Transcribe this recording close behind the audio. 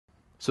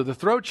So the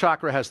throat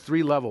chakra has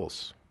 3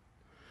 levels.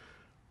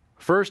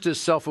 First is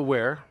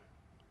self-aware.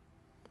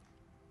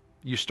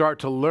 You start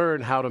to learn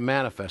how to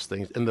manifest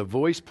things, and the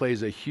voice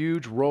plays a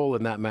huge role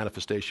in that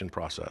manifestation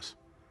process.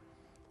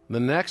 The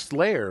next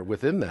layer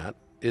within that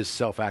is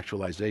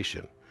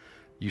self-actualization.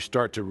 You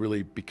start to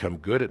really become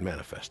good at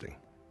manifesting.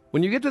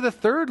 When you get to the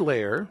 3rd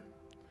layer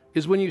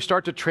is when you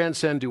start to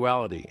transcend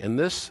duality, and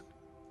this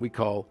we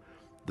call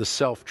the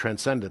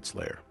self-transcendence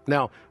layer.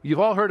 Now,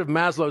 you've all heard of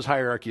Maslow's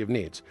hierarchy of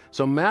needs.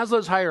 So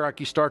Maslow's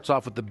hierarchy starts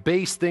off with the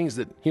base things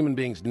that human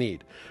beings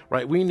need,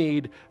 right? We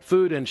need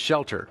food and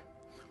shelter.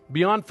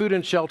 Beyond food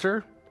and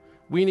shelter,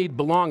 we need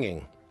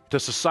belonging to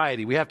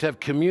society. We have to have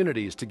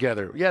communities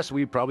together. Yes,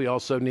 we probably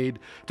also need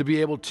to be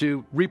able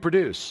to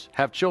reproduce,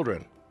 have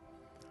children.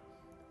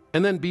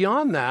 And then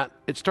beyond that,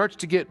 it starts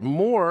to get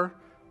more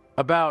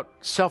about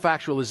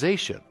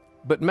self-actualization.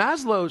 But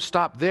Maslow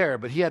stopped there,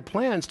 but he had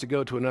plans to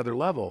go to another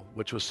level,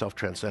 which was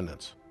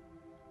self-transcendence.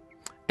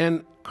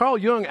 And Carl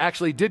Jung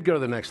actually did go to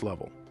the next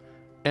level,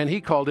 and he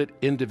called it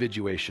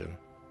individuation,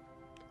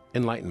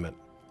 enlightenment.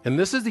 And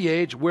this is the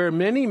age where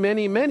many,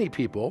 many, many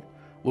people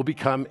will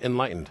become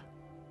enlightened.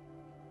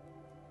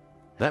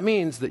 That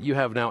means that you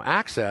have now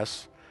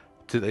access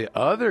to the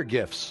other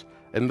gifts.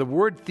 And the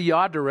word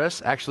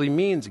Theodorus actually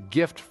means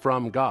gift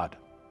from God.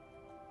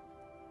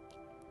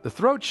 The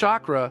throat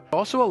chakra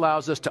also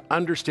allows us to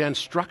understand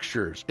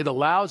structures. It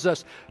allows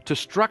us to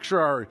structure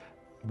our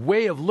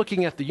way of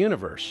looking at the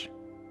universe.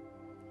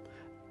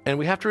 And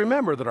we have to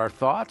remember that our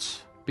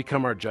thoughts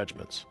become our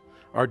judgments.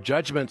 Our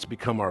judgments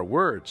become our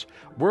words.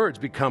 Words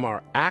become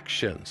our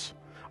actions.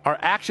 Our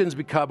actions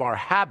become our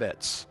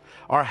habits.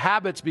 Our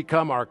habits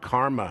become our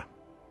karma.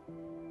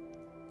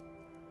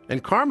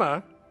 And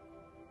karma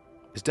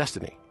is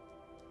destiny.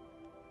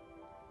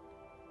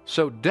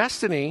 So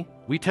destiny,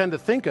 we tend to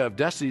think of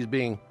destiny as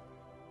being,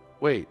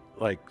 wait,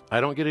 like, I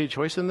don't get any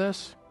choice in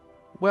this?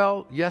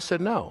 Well, yes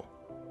and no.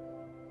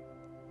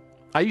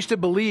 I used to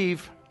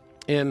believe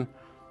in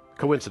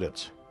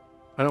coincidence.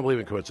 I don't believe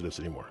in coincidence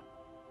anymore.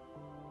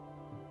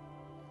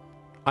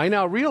 I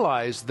now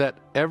realize that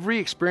every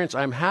experience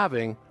I'm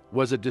having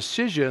was a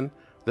decision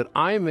that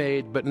I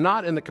made, but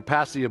not in the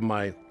capacity of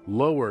my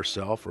lower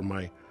self or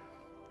my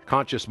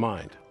conscious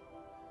mind,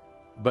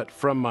 but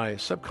from my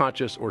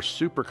subconscious or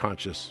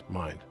superconscious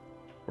mind,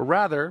 or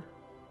rather,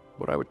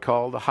 what I would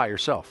call the higher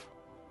self.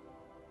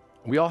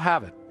 We all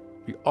have it.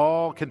 We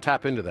all can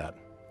tap into that.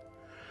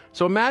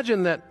 So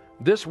imagine that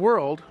this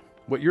world,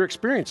 what you're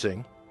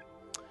experiencing,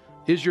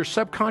 is your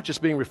subconscious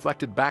being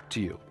reflected back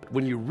to you.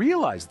 When you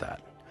realize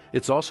that,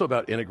 it's also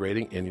about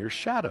integrating in your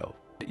shadow.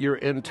 Your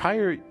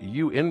entire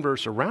you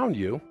inverse around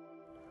you,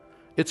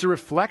 it's a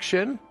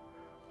reflection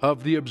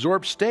of the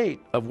absorbed state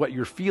of what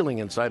you're feeling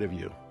inside of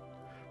you,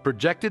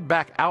 projected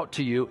back out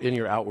to you in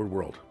your outward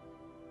world.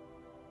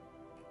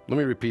 Let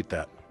me repeat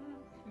that.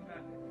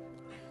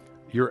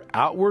 Your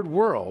outward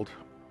world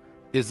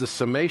is the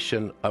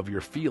summation of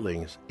your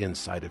feelings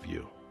inside of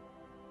you.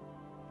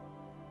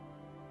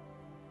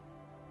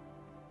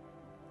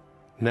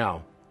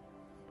 Now,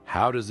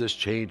 how does this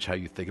change how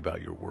you think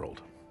about your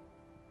world?